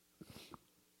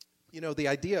You know, the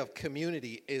idea of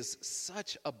community is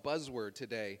such a buzzword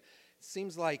today. It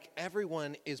seems like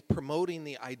everyone is promoting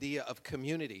the idea of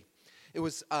community. It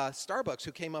was Starbucks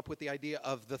who came up with the idea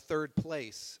of the third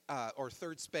place or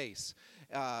third space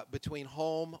between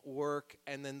home, work,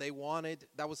 and then they wanted,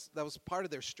 that was part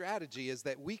of their strategy, is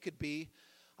that we could be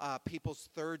people's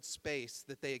third space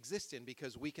that they exist in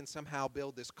because we can somehow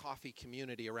build this coffee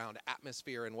community around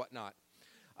atmosphere and whatnot.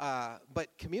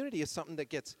 But community is something that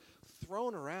gets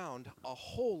thrown around a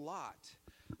whole lot.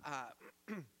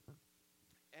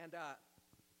 And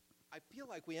I feel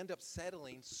like we end up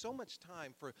settling so much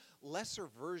time for lesser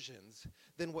versions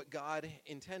than what God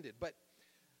intended. But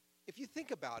if you think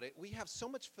about it, we have so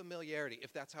much familiarity,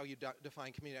 if that's how you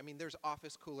define community. I mean, there's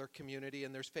office cooler community,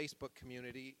 and there's Facebook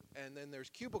community, and then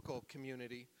there's cubicle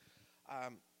community.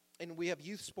 And we have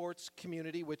youth sports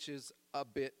community, which is a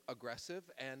bit aggressive.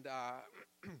 And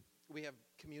we have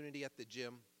community at the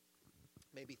gym,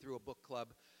 maybe through a book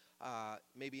club,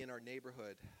 maybe in our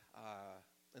neighborhood,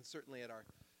 and certainly at our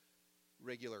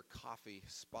regular coffee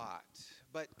spot.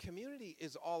 But community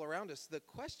is all around us. The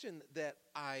question that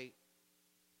I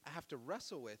have to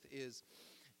wrestle with is,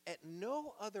 at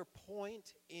no other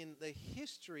point in the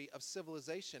history of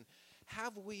civilization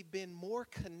have we been more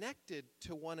connected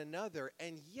to one another,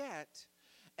 and yet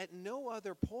at no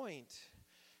other point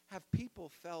have people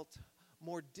felt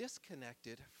more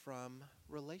disconnected from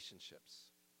relationships.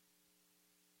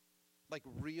 Like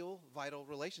real, vital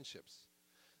relationships.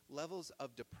 Levels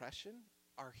of depression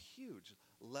are huge.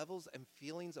 Levels and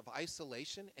feelings of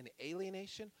isolation and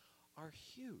alienation are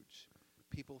huge.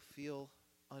 People feel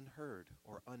unheard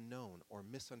or unknown or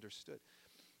misunderstood.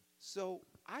 So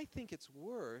I think it's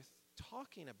worth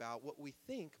talking about what we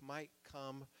think might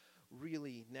come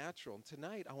really natural. And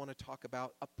tonight I want to talk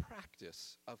about a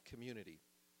practice of community.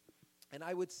 And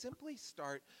I would simply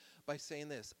start by saying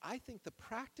this. I think the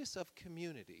practice of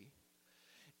community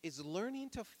is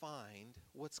learning to find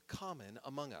what's common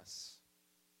among us.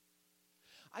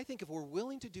 I think if we're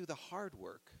willing to do the hard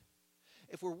work,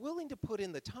 if we're willing to put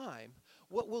in the time,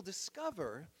 what we'll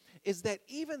discover is that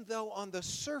even though on the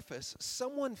surface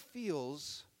someone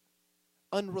feels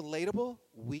unrelatable,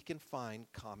 we can find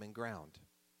common ground.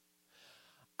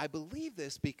 I believe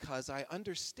this because I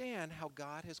understand how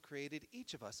God has created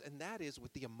each of us, and that is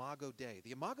with the Imago Dei.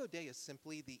 The Imago Dei is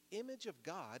simply the image of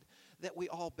God that we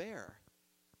all bear.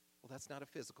 Well, that's not a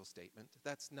physical statement.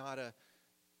 That's not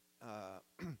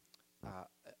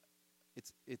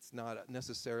it's not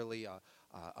necessarily a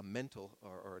mental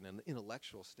or an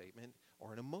intellectual statement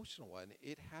or an emotional one.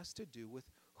 It has to do with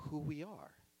who we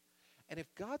are. And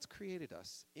if God's created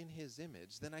us in his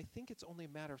image, then I think it's only a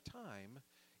matter of time,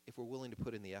 if we're willing to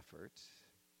put in the effort,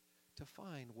 to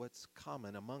find what's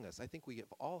common among us. I think we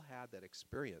have all had that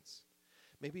experience.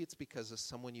 Maybe it's because of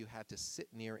someone you had to sit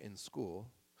near in school,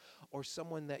 or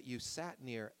someone that you sat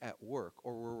near at work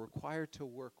or were required to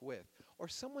work with, or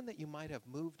someone that you might have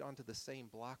moved onto the same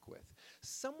block with,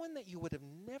 someone that you would have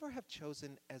never have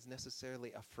chosen as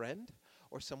necessarily a friend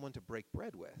or someone to break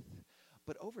bread with.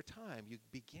 But over time, you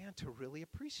began to really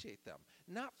appreciate them,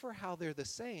 not for how they're the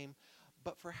same,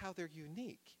 but for how they're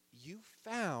unique. You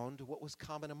found what was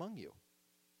common among you,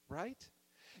 right?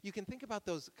 You can think about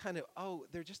those kind of,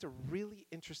 they're just a really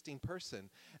interesting person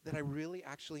that I really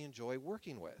actually enjoy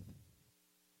working with.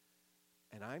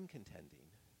 And I'm contending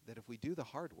that if we do the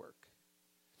hard work,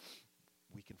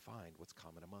 we can find what's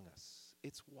common among us.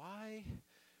 It's why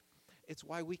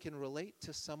we can relate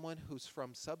to someone who's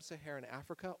from sub-Saharan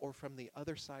Africa or from the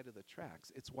other side of the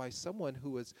tracks. It's why someone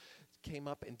who came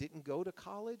up and didn't go to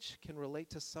college can relate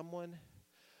to someone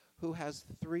who has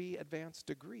 3 advanced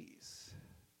degrees.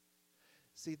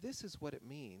 See, this is what it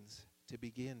means to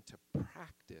begin to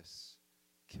practice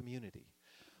community.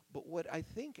 But what I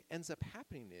think ends up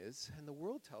happening is, and the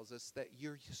world tells us, that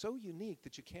you're so unique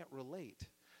that you can't relate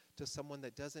to someone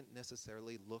that doesn't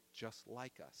necessarily look just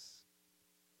like us.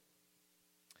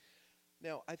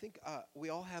 Now, I think we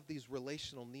all have these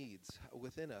relational needs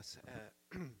within us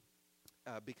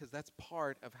because that's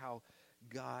part of how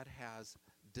God has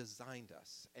designed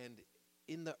us. And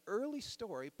in the early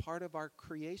story, part of our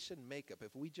creation makeup,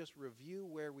 if we just review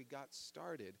where we got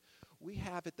started, we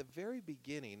have at the very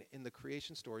beginning in the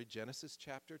creation story, Genesis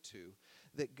chapter 2,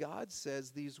 that God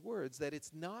says these words, that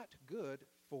it's not good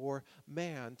for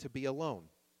man to be alone.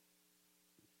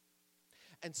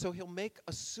 And so he'll make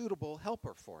a suitable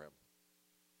helper for him.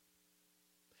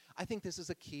 I think this is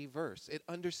a key verse. It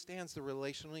understands the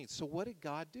relational needs. So what did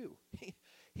God do?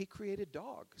 He created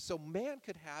dog. So man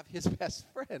could have his best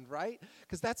friend, right?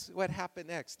 Because that's what happened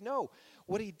next. No,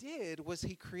 what he did was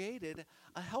he created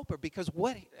a helper, because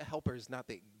a helper is not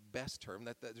the best term,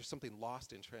 that there's something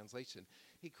lost in translation.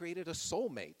 He created a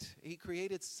soulmate. He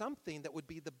created something that would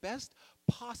be the best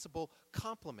possible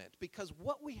complement. Because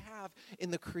what we have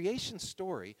in the creation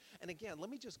story, and again, let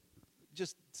me just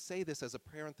say this as a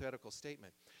parenthetical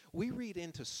statement. We read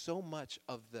into so much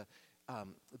of the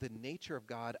nature of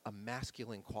God a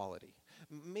masculine quality.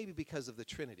 Maybe because of the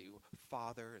Trinity,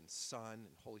 Father and Son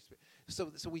and Holy Spirit.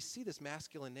 So we see this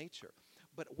masculine nature.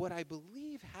 But what I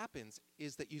believe happens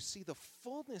is that you see the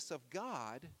fullness of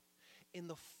God in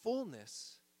the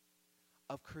fullness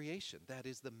of creation. That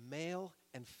is the male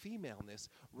and femaleness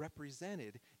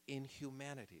represented in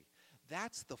humanity.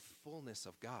 That's the fullness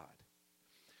of God.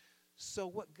 So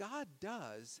what God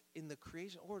does in the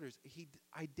creation orders, he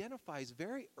identifies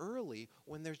very early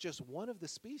when there's just one of the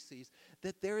species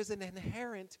that there is an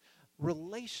inherent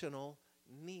relational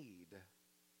need.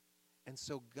 And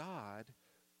so God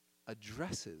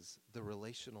addresses the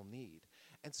relational need.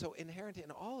 And so inherent in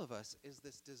all of us is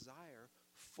this desire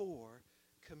for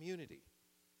community.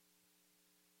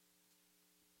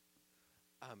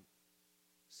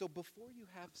 So before you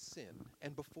have sin,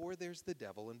 and before there's the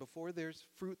devil, and before there's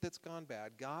fruit that's gone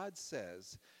bad, God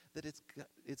says that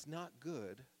it's not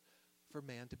good for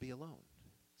man to be alone.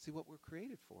 See, what we're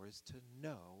created for is to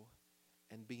know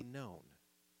and be known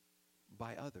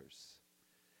by others.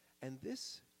 And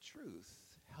this truth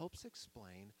helps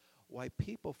explain why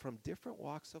people from different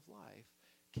walks of life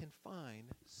can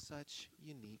find such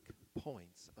unique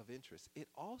points of interest. It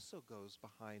also goes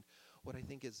behind what I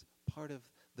think is part of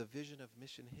the vision of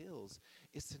Mission Hills,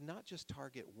 is to not just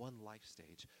target one life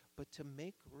stage, but to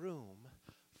make room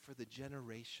for the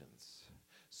generations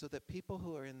so that people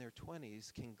who are in their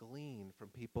 20s can glean from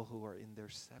people who are in their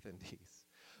 70s.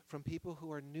 From people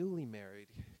who are newly married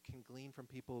can glean from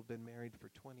people who have been married for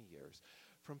 20 years.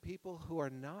 From people who are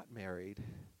not married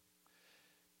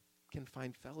can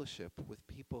find fellowship with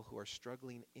people who are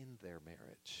struggling in their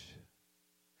marriage.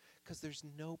 Because there's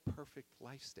no perfect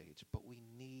life stage, but we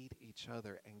need each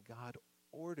other, and God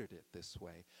ordered it this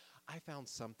way. I found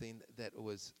something that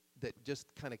just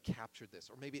kind of captured this,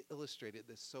 or maybe illustrated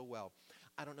this so well.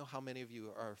 I don't know how many of you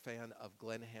are a fan of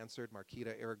Glenn Hansard,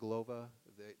 Markita Araglova.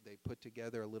 They put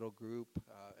together a little group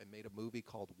and made a movie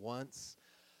called Once.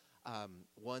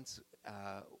 Once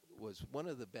was one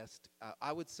of the best,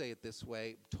 I would say it this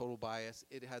way, total bias,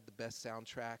 it had the best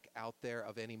soundtrack out there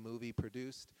of any movie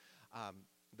produced.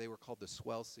 They were called the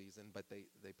Swell Season, but they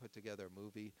put together a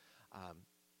movie,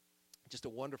 just a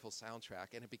wonderful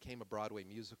soundtrack, and it became a Broadway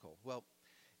musical. Well,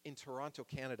 in Toronto,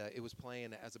 Canada, it was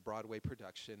playing as a Broadway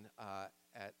production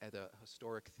at a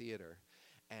historic theater.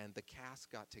 And the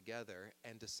cast got together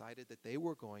and decided that they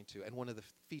were going to, and one of the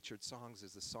featured songs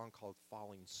is a song called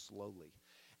Falling Slowly.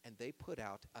 And they put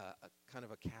out a kind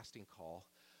of a casting call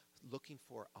looking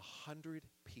for 100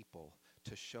 people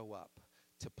to show up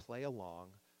to play along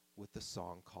with the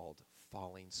song called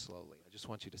Falling Slowly. I just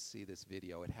want you to see this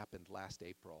video. It happened last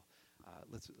April.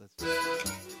 Let's.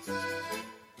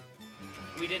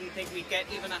 We didn't think we'd get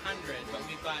even 100, but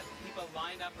we've got people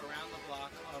lined up around the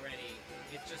block already.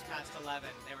 It's just past 11.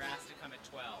 They were asked to come at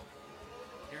 12.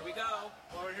 Here we go.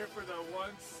 Well, we're here for the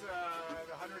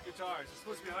 100 guitars. It's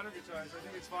supposed to be 100 guitars. I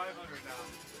think it's 500 now.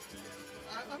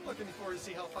 I'm looking forward to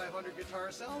see how 500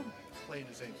 guitars sound playing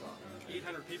the same song.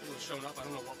 800 people have shown up. I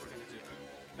don't know what we're going to do.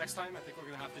 Next time, I think we're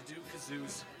going to have to do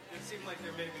kazoos. It seemed like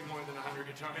there may be more than 100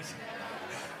 guitars.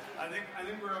 I think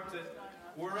we're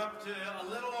up to a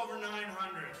little over 900,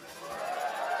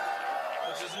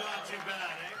 which is not too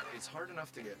bad, eh? It's hard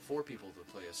enough to get 4 people to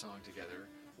play a song together.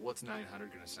 What's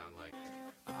 900 going to sound like?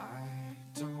 I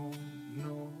don't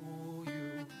know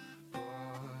you,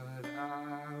 but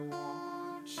I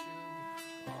want you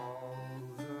all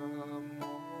the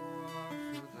more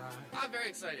for that. I'm very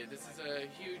excited. This is a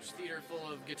huge theater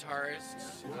full of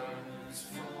guitarists. Words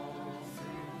fall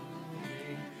through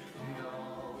me and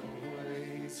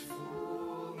always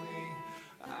fool me,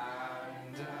 and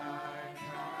I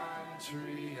can't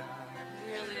react.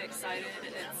 Really excited.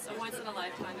 It's a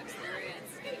once-in-a-lifetime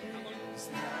experience.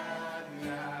 That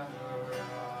never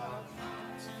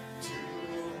amount to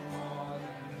more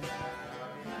than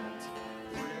merit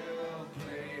will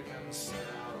play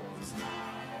themselves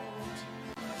out.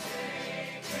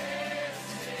 Take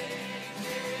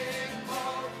it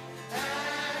both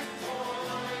and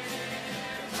point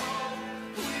it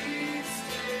home. We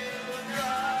still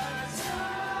got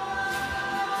time.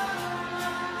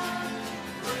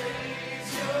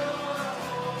 Raise your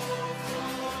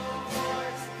hope.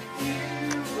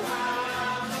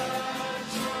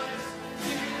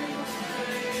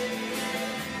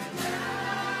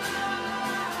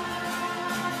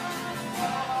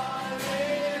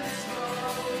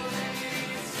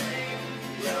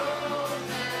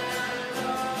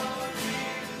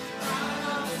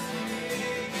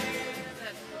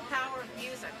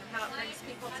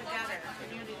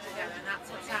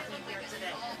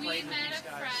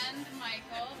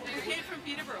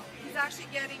 He's actually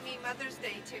getting me Mother's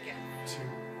Day ticket. 2,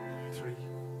 3,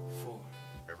 4.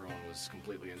 Everyone was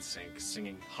completely in sync,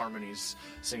 singing harmonies,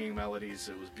 singing melodies.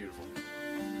 It was beautiful.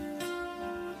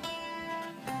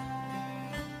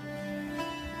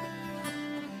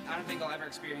 I don't think I'll ever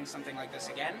experience something like this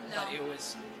again, but it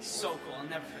was so cool. I'll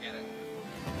never forget it.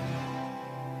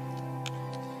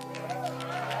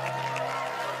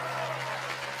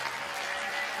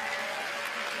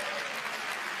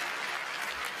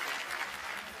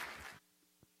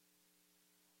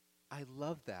 I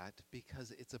love that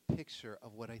because it's a picture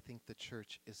of what I think the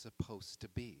church is supposed to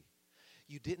be.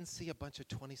 You didn't see a bunch of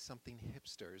 20-something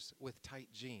hipsters with tight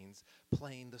jeans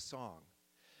playing the song.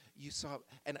 You saw,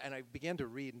 and I began to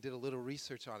read and did a little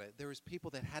research on it. There was people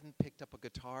that hadn't picked up a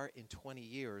guitar in 20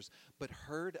 years, but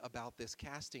heard about this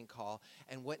casting call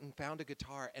and went and found a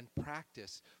guitar and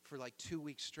practiced for like 2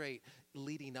 weeks straight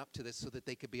leading up to this so that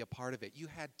they could be a part of it. You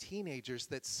had teenagers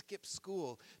that skipped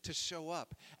school to show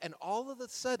up, and all of a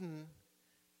sudden,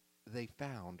 they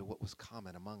found what was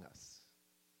common among us.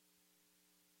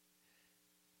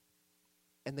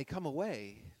 And they come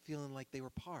away feeling like they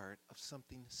were part of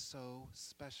something so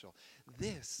special.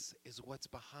 This is what's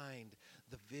behind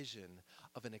the vision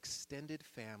of an extended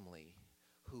family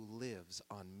who lives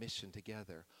on mission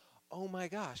together. Oh my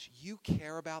gosh, you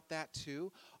care about that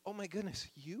too? Oh my goodness,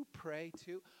 you pray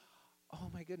too?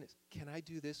 Oh my goodness, can I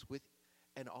do this with?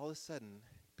 And all of a sudden,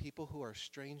 people who are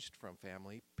estranged from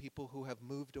family, people who have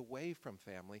moved away from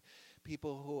family,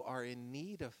 people who are in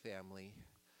need of family,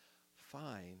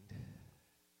 find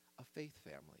a faith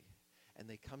family. And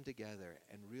they come together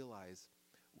and realize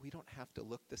we don't have to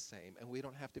look the same, and we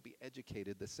don't have to be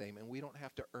educated the same, and we don't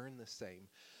have to earn the same.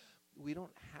 We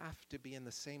don't have to be in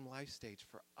the same life stage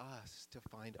for us to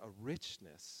find a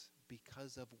richness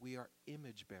because of we are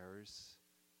image bearers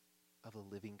of a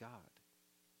living God.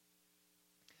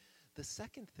 The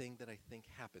second thing that I think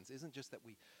happens isn't just that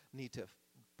we need to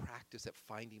practice at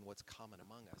finding what's common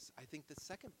among us. I think the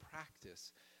second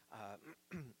practice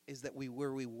is that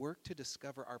where we work to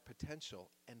discover our potential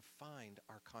and find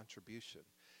our contribution.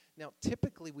 Now,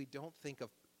 typically we don't think of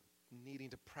needing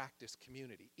to practice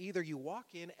community. Either you walk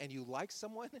in and you like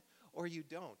someone or you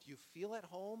don't. You feel at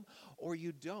home or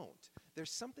you don't.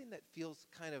 There's something that feels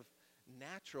kind of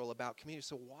natural about community.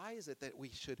 So why is it that we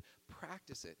should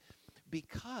practice it?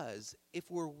 Because if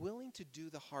we're willing to do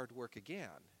the hard work again,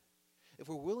 if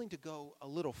we're willing to go a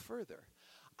little further,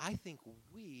 I think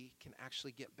we can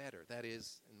actually get better. That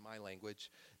is, in my language,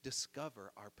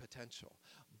 discover our potential.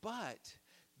 But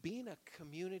being a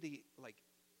community,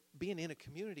 being in a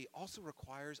community also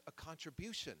requires a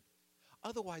contribution.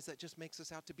 Otherwise, that just makes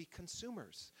us out to be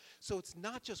consumers. So it's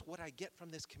not just what I get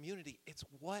from this community, it's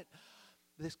what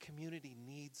this community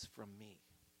needs from me.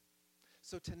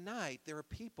 So tonight, there are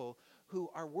people who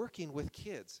are working with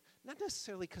kids, not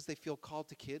necessarily because they feel called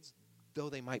to kids, though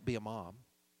they might be a mom.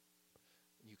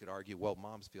 You could argue, well,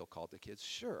 moms feel called to kids.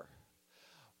 Sure.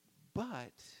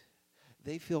 But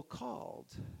they feel called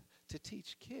to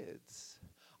teach kids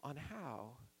on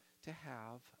how to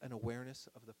have an awareness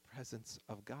of the presence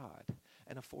of God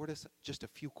and afford us just a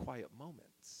few quiet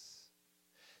moments.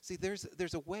 See, there's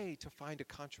a way to find a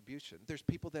contribution. There's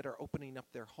people that are opening up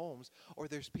their homes, or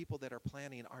there's people that are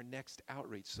planning our next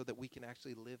outreach so that we can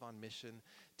actually live on mission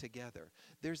together.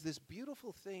 There's this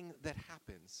beautiful thing that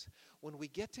happens when we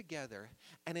get together,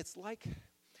 and it's like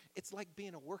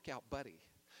being a workout buddy.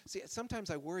 See,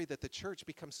 sometimes I worry that the church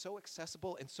becomes so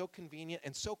accessible and so convenient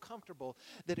and so comfortable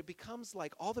that it becomes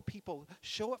like all the people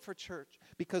show up for church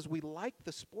because we like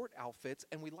the sport outfits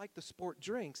and we like the sport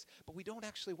drinks, but we don't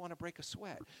actually want to break a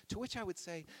sweat. To which I would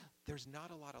say, there's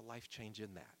not a lot of life change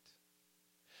in that.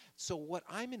 So what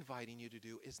I'm inviting you to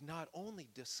do is not only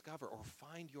discover or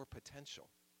find your potential,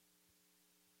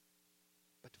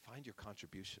 but to find your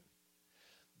contribution.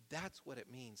 That's what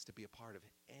it means to be a part of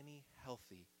any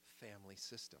healthy family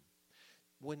system.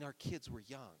 When our kids were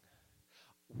young,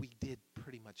 we did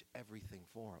pretty much everything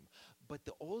for them. But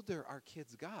the older our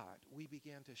kids got, we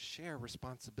began to share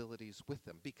responsibilities with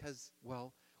them because,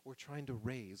 well, we're trying to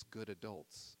raise good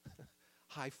adults,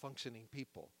 high-functioning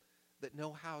people that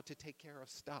know how to take care of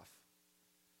stuff,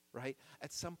 right?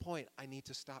 At some point, I need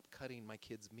to stop cutting my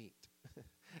kids' meat.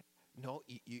 No,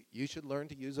 you should learn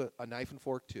to use a knife and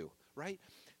fork too, right?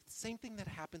 Same thing that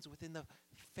happens within the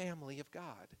family of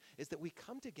God is that we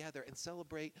come together and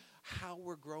celebrate how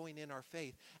we're growing in our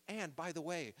faith. And by the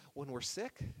way, when we're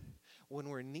sick, when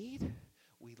we're in need,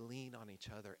 we lean on each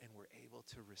other and we're able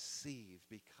to receive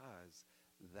because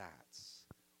that's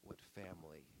what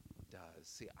family does.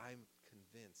 See, I'm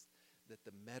convinced that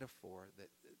the metaphor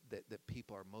that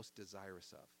people are most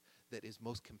desirous of, that is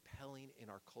most compelling in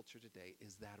our culture today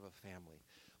is that of a family.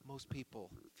 Most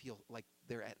people feel like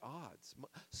they're at odds.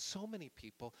 So many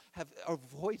people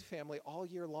avoid family all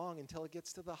year long until it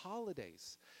gets to the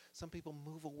holidays. Some people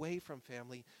move away from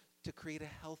family to create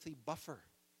a healthy buffer.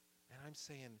 And I'm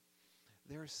saying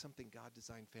there is something God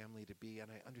designed family to be, and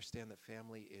I understand that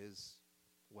family is,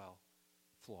 well,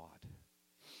 flawed,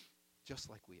 just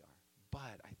like we are.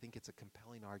 But I think it's a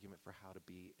compelling argument for how to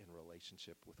be in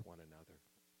relationship with one another.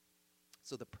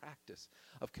 So the practice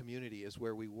of community is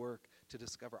where we work to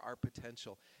discover our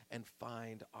potential and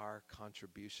find our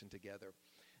contribution together.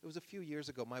 It was a few years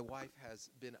ago. My wife has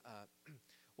been,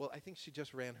 I think she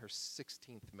just ran her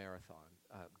 16th marathon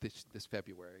this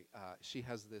February. She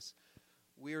has this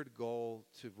weird goal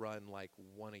to run like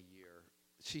one a year.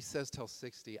 She says till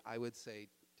 60. I would say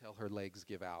till her legs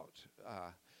give out.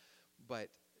 But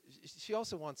she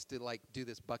also wants to like do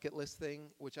this bucket list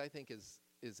thing, which I think is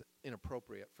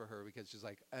inappropriate for her, because she's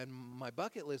like, and my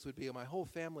bucket list would be my whole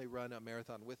family run a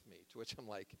marathon with me, to which I'm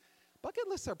like, bucket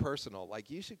lists are personal.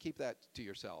 Like, you should keep that to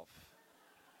yourself.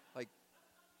 Like,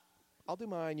 I'll do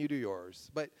mine, you do yours.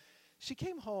 But she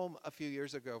came home a few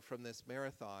years ago from this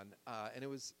marathon, and it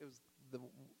was the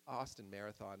Austin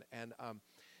Marathon, and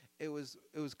it was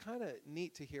kind of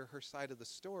neat to hear her side of the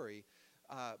story.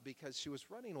 Because she was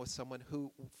running with someone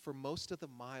who, for most of the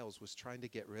miles, was trying to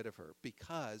get rid of her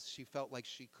because she felt like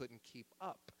she couldn't keep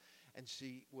up. And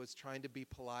she was trying to be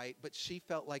polite, but she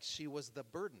felt like she was the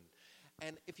burden.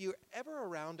 And if you're ever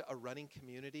around a running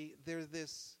community, there's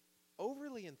this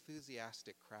overly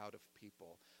enthusiastic crowd of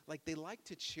people. Like, they like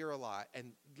to cheer a lot,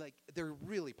 and like they're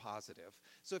really positive.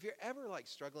 So if you're ever like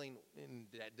struggling in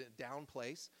a down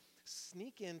place,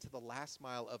 sneak into the last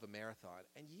mile of a marathon,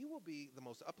 and you will be the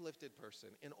most uplifted person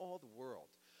in all the world.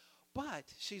 But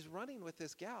she's running with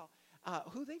this gal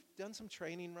who they've done some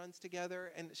training runs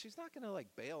together, and she's not going to like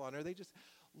bail on her.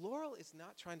 Laurel is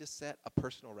not trying to set a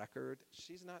personal record.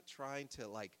 She's not trying to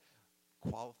like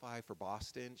qualify for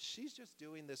Boston. She's just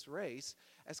doing this race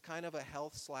as kind of a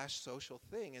health/social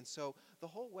thing. And so the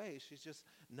whole way she's just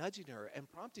nudging her and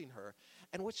prompting her.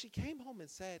 And what she came home and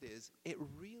said is, it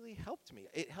really helped me.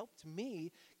 It helped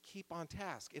me keep on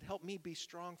task. It helped me be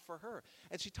strong for her.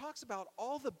 And she talks about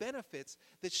all the benefits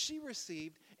that she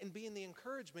received in being the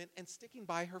encouragement and sticking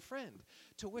by her friend,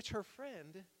 to which her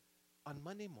friend on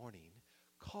Monday morning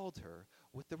called her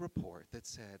with the report that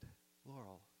said,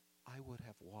 Laurel, I would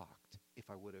have walked if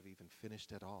I would have even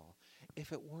finished at all,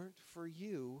 if it weren't for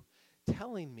you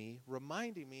telling me,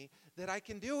 reminding me that I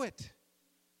can do it.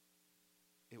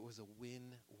 It was a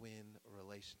win-win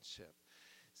relationship.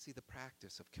 See, the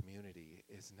practice of community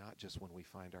is not just when we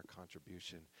find our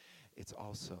contribution, it's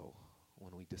also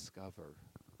when we discover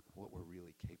what we're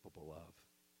really capable of.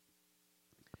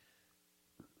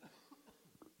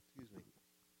 Excuse me.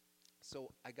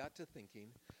 So I got to thinking,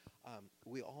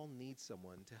 we all need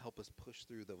someone to help us push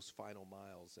through those final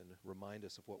miles and remind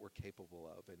us of what we're capable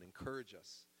of and encourage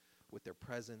us with their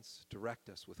presence, direct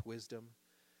us with wisdom.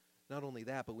 Not only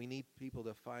that, but we need people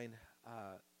to find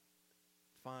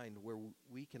where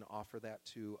we can offer that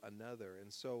to another.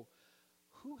 And so,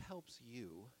 who helps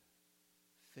you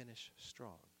finish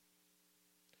strong?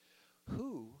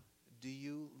 Who do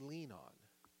you lean on?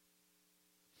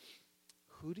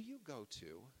 Who do you go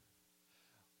to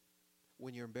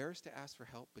when you're embarrassed to ask for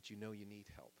help, but you know you need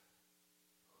help?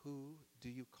 Who do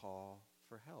you call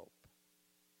for help?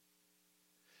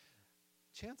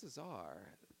 Chances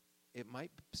are it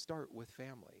might start with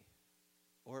family,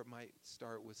 or it might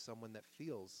start with someone that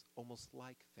feels almost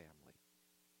like family.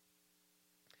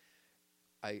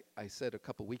 I said a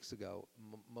couple weeks ago,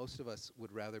 most of us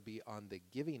would rather be on the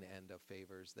giving end of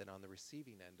favors than on the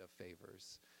receiving end of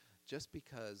favors, just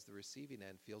because the receiving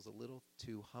end feels a little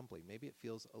too humbling. Maybe it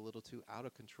feels a little too out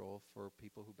of control for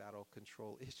people who battle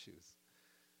control issues.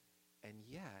 And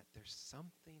yet, there's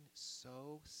something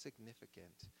so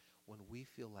significant when we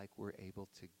feel like we're able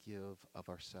to give of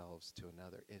ourselves to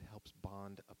another. It helps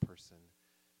bond a person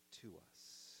to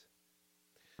us.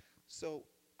 So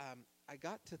I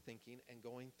got to thinking and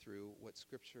going through what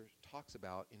Scripture talks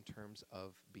about in terms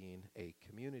of being a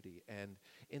community. And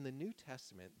in the New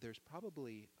Testament, there's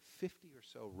probably 50 or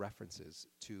so references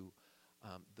to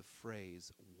the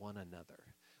phrase one another,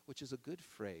 which is a good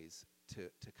phrase to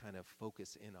kind of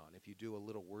focus in on if you do a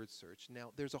little word search.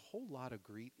 Now, there's a whole lot of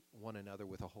greet one another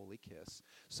with a holy kiss.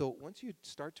 So once you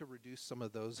start to reduce some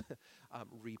of those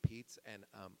repeats and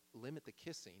limit the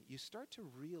kissing, you start to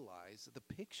realize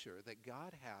the picture that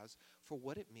God has for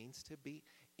what it means to be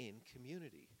in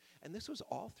community. And this was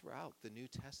all throughout the New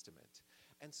Testament.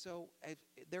 And so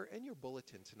they're in your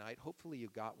bulletin tonight. Hopefully you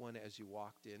got one as you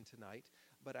walked in tonight.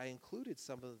 but I included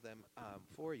some of them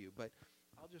for you. But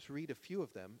I'll just read a few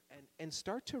of them and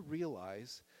start to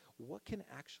realize what can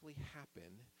actually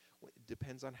happen. It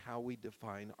depends on how we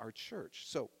define our church.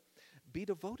 So, be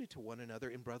devoted to one another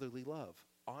in brotherly love.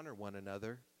 Honor one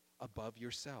another above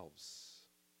yourselves.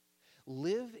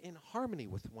 Live in harmony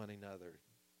with one another.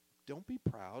 Don't be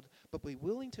proud, but be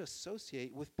willing to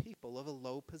associate with people of a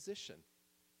low position.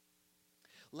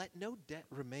 Let no debt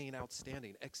remain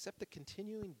outstanding except the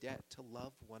continuing debt to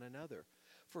love one another.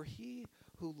 For he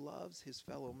who loves his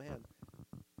fellow man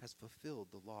has fulfilled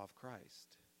the law of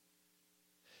Christ.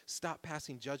 Stop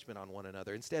passing judgment on one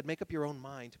another. Instead, make up your own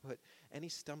mind to put any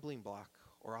stumbling block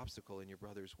or obstacle in your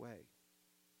brother's way.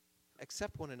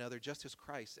 Accept one another just as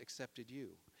Christ accepted you.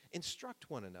 Instruct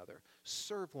one another.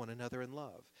 Serve one another in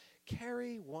love.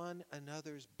 Carry one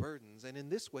another's burdens, and in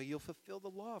this way you'll fulfill the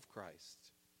law of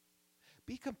Christ.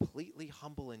 Be completely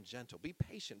humble and gentle. Be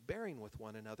patient, bearing with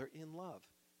one another in love.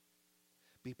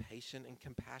 Be patient and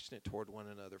compassionate toward one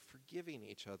another, forgiving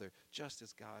each other just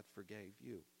as God forgave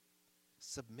you.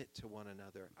 Submit to one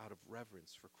another out of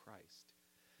reverence for Christ.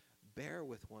 Bear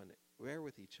with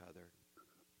each other,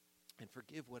 and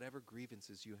forgive whatever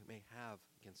grievances you may have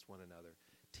against one another.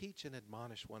 Teach and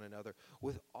admonish one another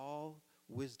with all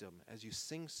wisdom as you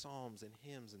sing psalms and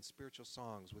hymns and spiritual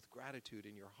songs with gratitude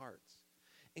in your hearts.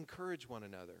 Encourage one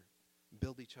another,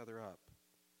 build each other up.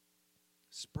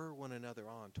 Spur one another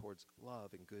on towards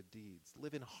love and good deeds.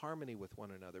 Live in harmony with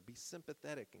one another. Be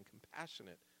sympathetic and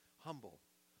compassionate, humble.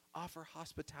 Offer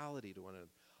hospitality to one another.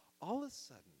 All of a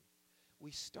sudden,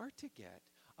 we start to get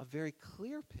a very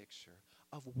clear picture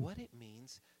of what it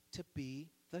means to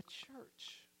be the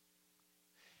church.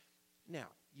 Now,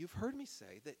 you've heard me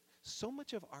say that so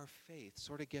much of our faith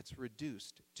sort of gets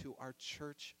reduced to our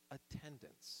church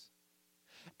attendance.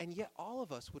 And yet all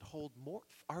of us would hold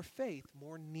our faith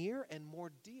more near and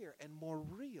more dear and more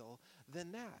real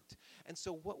than that. And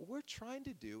so what we're trying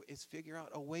to do is figure out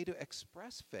a way to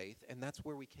express faith, and that's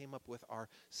where we came up with our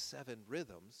 7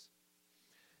 rhythms,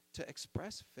 to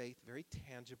express faith very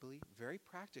tangibly, very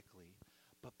practically,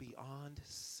 but beyond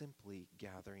simply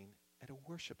gathering at a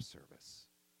worship service.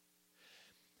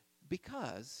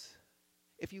 Because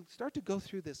if you start to go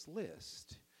through this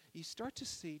list, you start to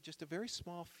see just a very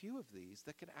small few of these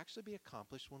that can actually be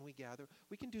accomplished when we gather.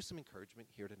 We can do some encouragement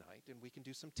here tonight, and we can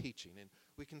do some teaching, and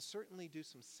we can certainly do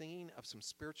some singing of some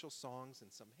spiritual songs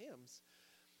and some hymns.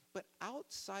 But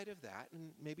outside of that,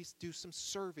 and maybe do some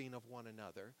serving of one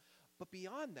another, but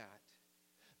beyond that,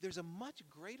 there's a much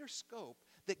greater scope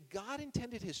that God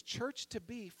intended his church to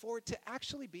be for it to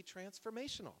actually be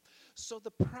transformational. So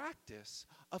the practice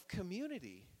of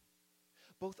community,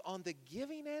 both on the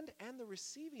giving end and the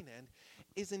receiving end,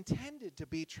 is intended to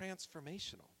be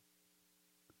transformational.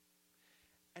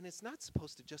 And it's not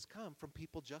supposed to just come from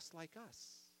people just like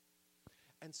us.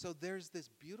 And so there's this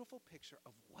beautiful picture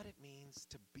of what it means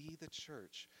to be the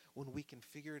church when we can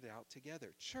figure it out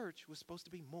together. Church was supposed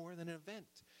to be more than an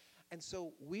event. And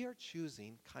so we are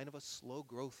choosing kind of a slow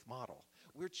growth model.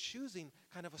 We're choosing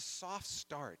kind of a soft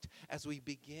start as we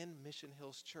begin Mission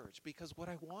Hills Church, because what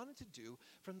I wanted to do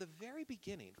from the very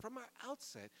beginning, from our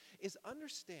outset, is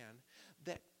understand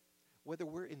that whether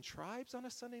we're in tribes on a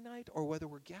Sunday night or whether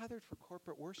we're gathered for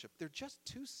corporate worship, they're just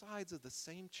two sides of the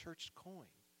same church coin,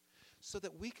 so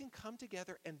that we can come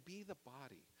together and be the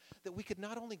body, that we could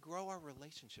not only grow our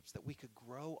relationships, that we could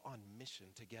grow on mission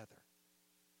together.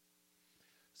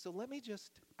 So let me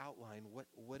just outline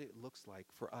what it looks like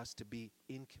for us to be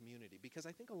in community, because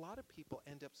I think a lot of people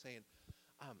end up saying,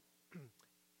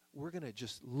 we're going to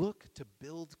just look to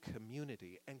build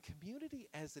community, and community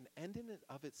as an end in and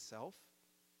of itself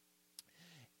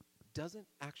doesn't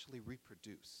actually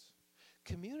reproduce.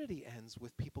 Community ends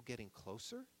with people getting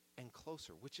closer and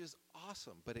closer, which is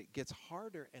awesome, but it gets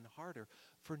harder and harder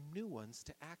for new ones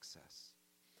to access.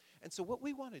 And so what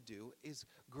we want to do is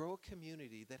grow a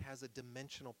community that has a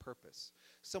dimensional purpose.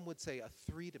 Some would say a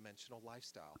 3-dimensional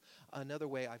lifestyle. Another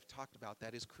way I've talked about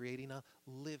that is creating a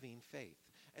living faith.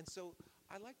 And so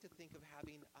I like to think of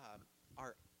having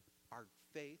our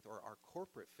faith, or our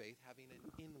corporate faith, having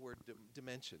an inward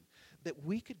dimension, that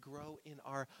we could grow in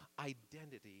our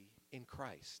identity in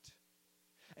Christ.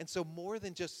 And so more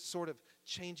than just sort of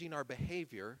changing our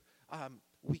behavior,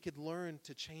 we could learn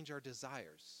to change our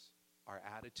desires, our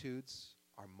attitudes,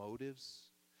 our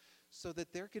motives, so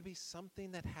that there could be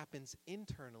something that happens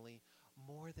internally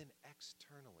more than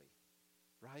externally,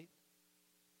 right?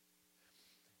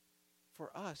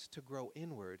 For us to grow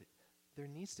inward, there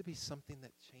needs to be something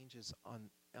that changes on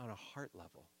a heart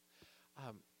level,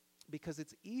 because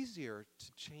it's easier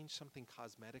to change something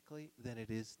cosmetically than it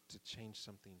is to change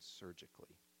something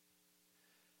surgically.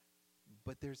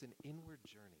 But there's an inward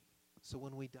journey. So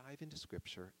when we dive into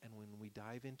Scripture and when we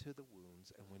dive into the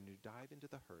wounds and when we dive into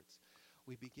the hurts,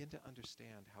 we begin to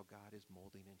understand how God is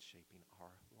molding and shaping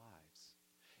our lives.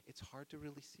 It's hard to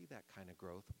really see that kind of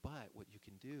growth, but what you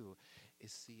can do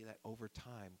is see that over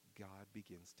time, God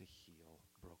begins to heal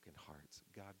broken hearts.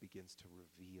 God begins to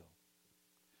reveal.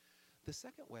 The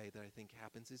second way that I think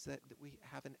happens is that we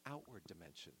have an outward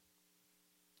dimension.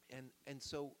 And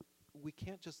so we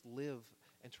can't just live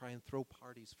and try and throw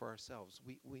parties for ourselves.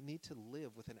 We need to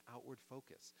live with an outward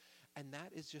focus. And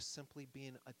that is just simply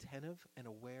being attentive and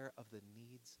aware of the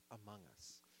needs among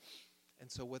us. And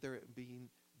so whether it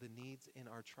be the needs in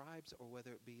our tribes or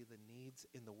whether it be the needs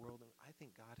in the world, I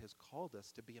think God has called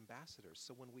us to be ambassadors.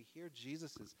 So when we hear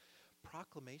Jesus'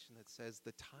 proclamation that says,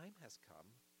 the time has come,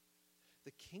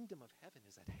 the kingdom of heaven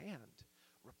is at hand,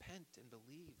 repent and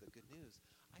believe the good news,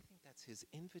 I think that's his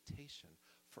invitation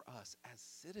for us as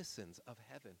citizens of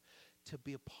heaven to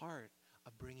be a part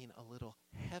of bringing a little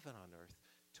heaven on earth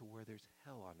to where there's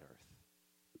hell on earth.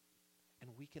 And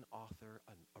we can author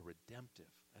a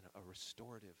redemptive and a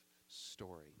restorative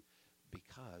story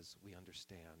because we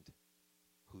understand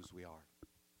whose we are.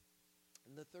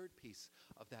 And the third piece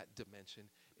of that dimension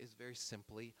is very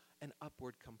simply an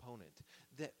upward component,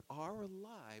 that our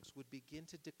lives would begin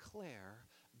to declare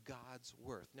God's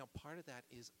worth. Now, part of that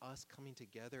is us coming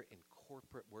together in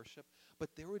corporate worship, but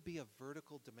there would be a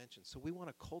vertical dimension. So we want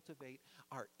to cultivate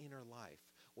our inner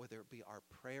life, whether it be our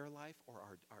prayer life or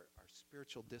our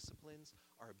spiritual disciplines,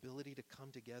 our ability to come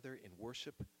together in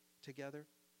worship together.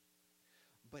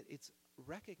 But it's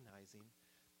recognizing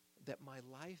that my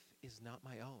life is not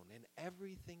my own, and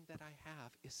everything that I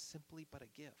have is simply but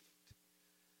a gift.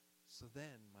 So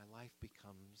then my life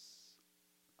becomes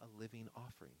a living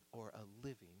offering or a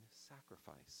living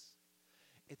sacrifice.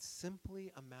 It's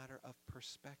simply a matter of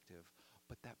perspective,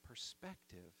 but that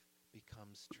perspective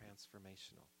becomes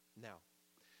transformational. Now,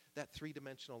 that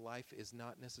three-dimensional life is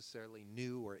not necessarily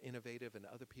new or innovative, and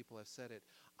other people have said it.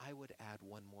 I would add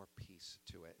one more piece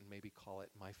to it and maybe call it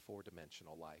my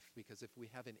four-dimensional life, because if we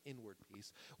have an inward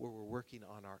piece where we're working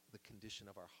on the condition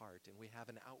of our heart, and we have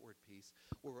an outward piece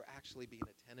where we're actually being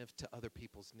attentive to other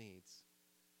people's needs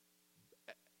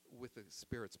with the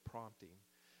Spirit's prompting,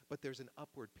 but there's an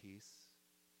upward piece,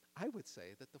 I would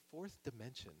say that the fourth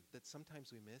dimension that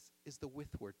sometimes we miss is the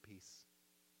withward piece.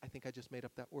 I think I just made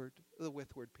up that word, the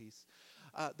withward piece.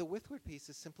 The withward piece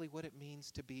is simply what it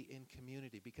means to be in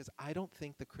community, because I don't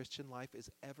think the Christian life is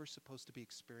ever supposed to be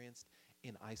experienced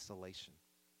in isolation.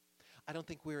 I don't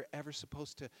think we're ever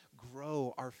supposed to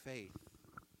grow our faith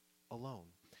alone.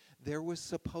 There was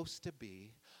supposed to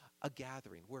be a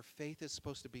gathering where faith is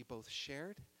supposed to be both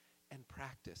shared and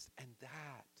practiced, and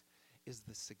that is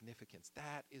the significance.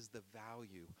 That is the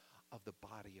value of the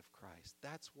body of Christ.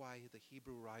 That's why the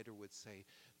Hebrew writer would say,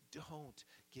 don't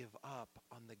give up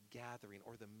on the gathering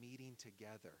or the meeting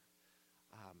together.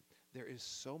 There is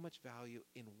so much value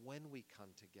in when we come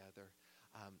together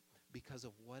because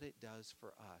of what it does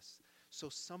for us. So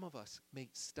some of us may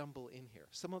stumble in here.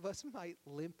 Some of us might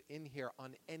limp in here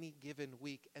on any given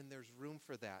week, and there's room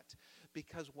for that.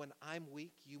 Because when I'm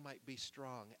weak, you might be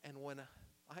strong. And when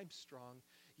I'm strong,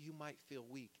 you might feel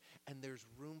weak. And there's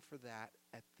room for that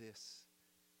at this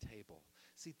table.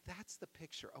 See, that's the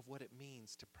picture of what it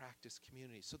means to practice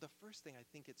community. So the first thing I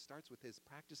think it starts with is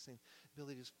practicing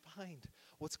ability to find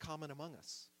what's common among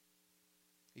us.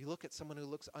 You look at someone who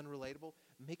looks unrelatable,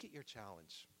 make it your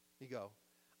challenge. You go,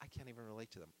 I can't even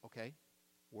relate to them. Okay,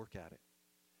 work at it.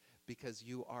 Because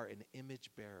you are an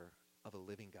image bearer of a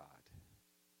living God.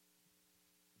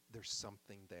 There's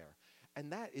something there.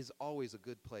 And that is always a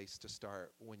good place to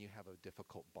start when you have a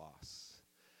difficult boss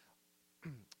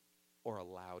or a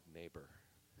loud neighbor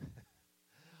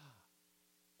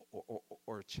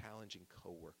or a challenging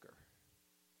coworker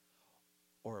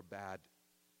or a bad,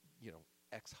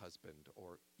 ex-husband,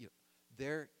 or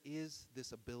there is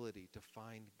this ability to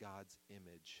find God's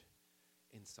image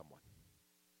in someone.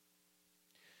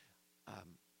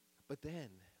 But then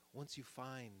once you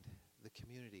find the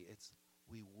community,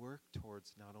 we work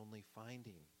towards not only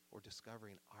finding or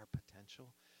discovering our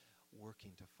potential,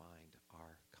 working to find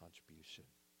our contribution.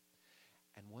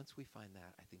 And once we find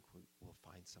that, I think we'll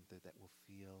find something that will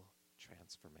feel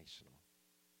transformational.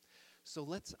 So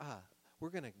we're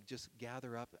going to just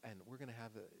gather up, and we're going to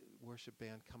have the worship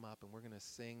band come up, and we're going to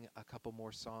sing a couple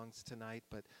more songs tonight.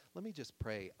 But let me just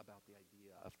pray about the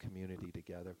idea of community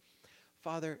together.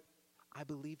 Father, I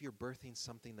believe you're birthing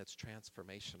something that's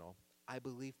transformational. I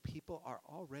believe people are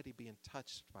already being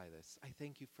touched by this. I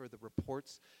thank you for the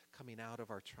reports coming out of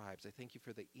our tribes. I thank you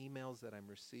for the emails that I'm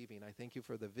receiving. I thank you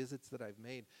for the visits that I've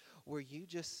made where you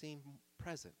just seem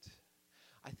present.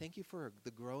 I thank you for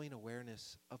the growing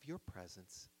awareness of your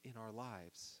presence in our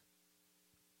lives.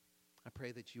 I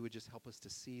pray that you would just help us to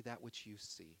see that which you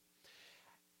see.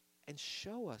 And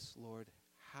show us, Lord,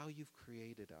 how you've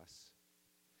created us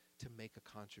to make a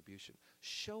contribution.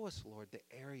 Show us, Lord, the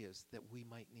areas that we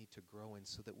might need to grow in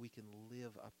so that we can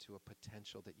live up to a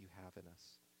potential that you have in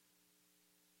us.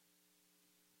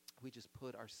 We just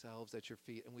put ourselves at your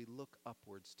feet and we look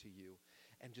upwards to you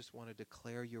and just want to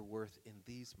declare your worth in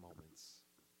these moments.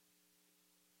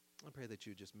 I pray that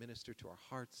you just minister to our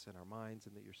hearts and our minds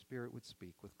and that your Spirit would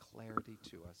speak with clarity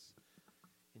to us.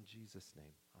 In Jesus'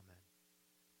 name, amen.